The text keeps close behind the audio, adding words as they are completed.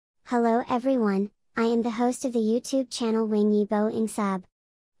Hello everyone, I am the host of the YouTube channel Wang YIBO ENGSUB.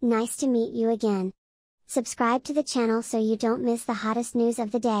 Nice to meet you again. Subscribe to the channel so you don't miss the hottest news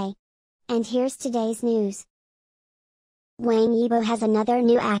of the day. And here's today's news. Wang YIBO has another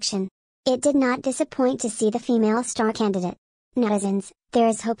new action. It did not disappoint to see the female star candidate. Netizens, there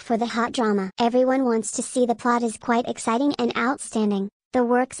is hope for the hot drama. Everyone wants to see. The plot is quite exciting and outstanding. The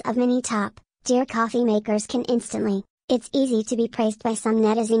works of many top-tier coffee makers can instantly. It's easy to be praised by some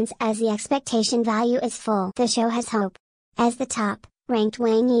netizens as the expectation value is full. The show has hope. As the top-ranked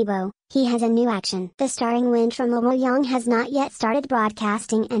Wang YIBO, he has a new action. The starring wind from Yang has not yet started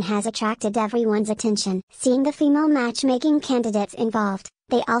broadcasting and has attracted everyone's attention. Seeing the female matchmaking candidates involved,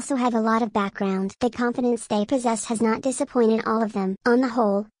 they also have a lot of background. The confidence they possess has not disappointed all of them. On the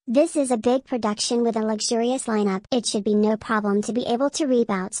whole, this is a big production with a luxurious lineup. It should be no problem to be able to reap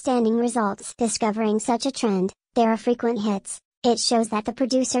outstanding results. Discovering such a trend, there are frequent hits. It shows that the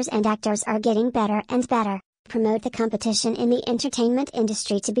producers and actors are getting better and better. Promote the competition in the entertainment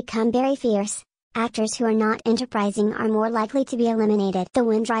industry to become very fierce. Actors who are not enterprising are more likely to be eliminated. The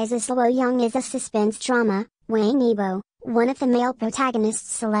Wind Rises Yang is a suspense drama. Wang YIBO, one of the male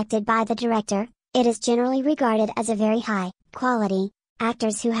protagonists selected by the director, it is generally regarded as a very high quality.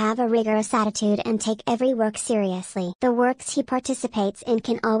 Actors who have a rigorous attitude and take every work seriously. The works he participates in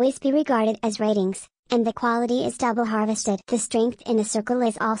can always be regarded as ratings, and the quality is double harvested. The strength in a circle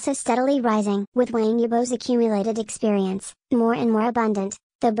is also steadily rising. With Wang YIBO's accumulated experience, more and more abundant,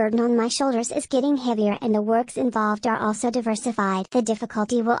 the burden on my shoulders is getting heavier and the works involved are also diversified. The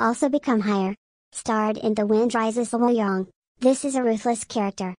difficulty will also become higher. Starred in The Wind Rises Yang, this is a ruthless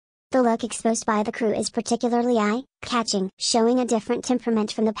character. The look exposed by the crew is particularly eye-catching, showing a different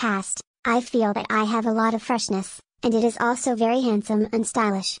temperament from the past. I feel that I have a lot of freshness, and it is also very handsome and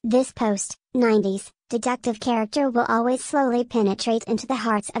stylish. This post-90s deductive character will always slowly penetrate into the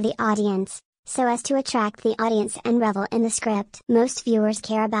hearts of the audience, so as to attract the audience and revel in the script. Most viewers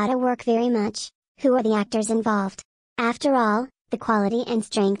care about a work very much. Who are the actors involved? After all, the quality and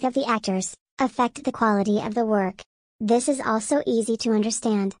strength of the actors affect the quality of the work. This is also easy to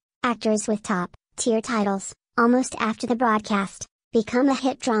understand. Actors with top-tier titles, almost after the broadcast, become a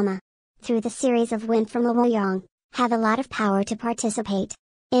hit drama. Through the series of Wind from Yang, have a lot of power to participate.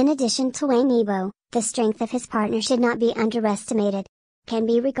 In addition to Wang YIBO, the strength of his partner should not be underestimated. Can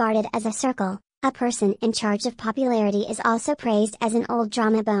be regarded as a circle, a person in charge of popularity is also praised as an old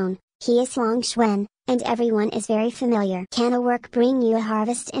drama bone. He is Long Xuan, and everyone is very familiar. Can a work bring you a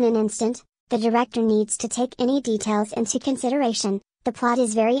harvest in an instant? The director needs to take any details into consideration. The plot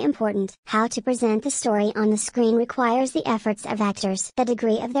is very important. How to present the story on the screen requires the efforts of actors. The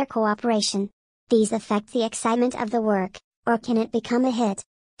degree of their cooperation. These affect the excitement of the work, or can it become a hit?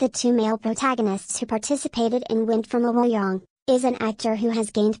 The two male protagonists who participated in Wind from Yang, is an actor who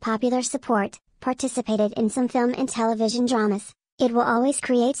has gained popular support, participated in some film and television dramas. It will always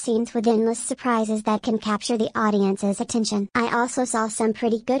create scenes with endless surprises that can capture the audience's attention. I also saw some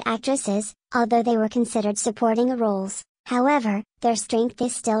pretty good actresses, although they were considered supporting roles. However, their strength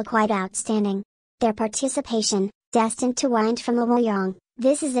is still quite outstanding. Their participation, destined to Wind from Yang,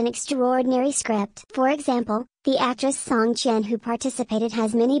 this is an extraordinary script. For example, the actress Song Chen who participated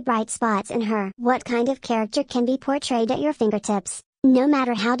has many bright spots in her. What kind of character can be portrayed at your fingertips? No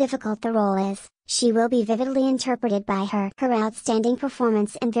matter how difficult the role is, she will be vividly interpreted by her. Her outstanding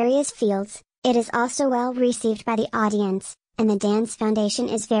performance in various fields, it is also well received by the audience, and the dance foundation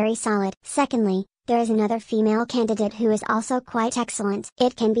is very solid. Secondly, there is another female candidate who is also quite excellent.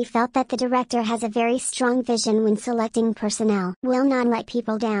 It can be felt that the director has a very strong vision when selecting personnel. Will not let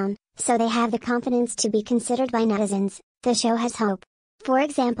people down, so they have the confidence to be considered by netizens. The show has hope. For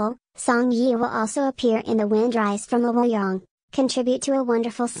example, Song Yi will also appear in The Wind Rises Yang, contribute to a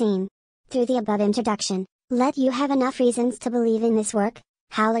wonderful scene. Through the above introduction, let you have enough reasons to believe in this work.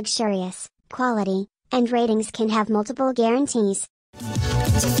 How luxurious, quality, and ratings can have multiple guarantees.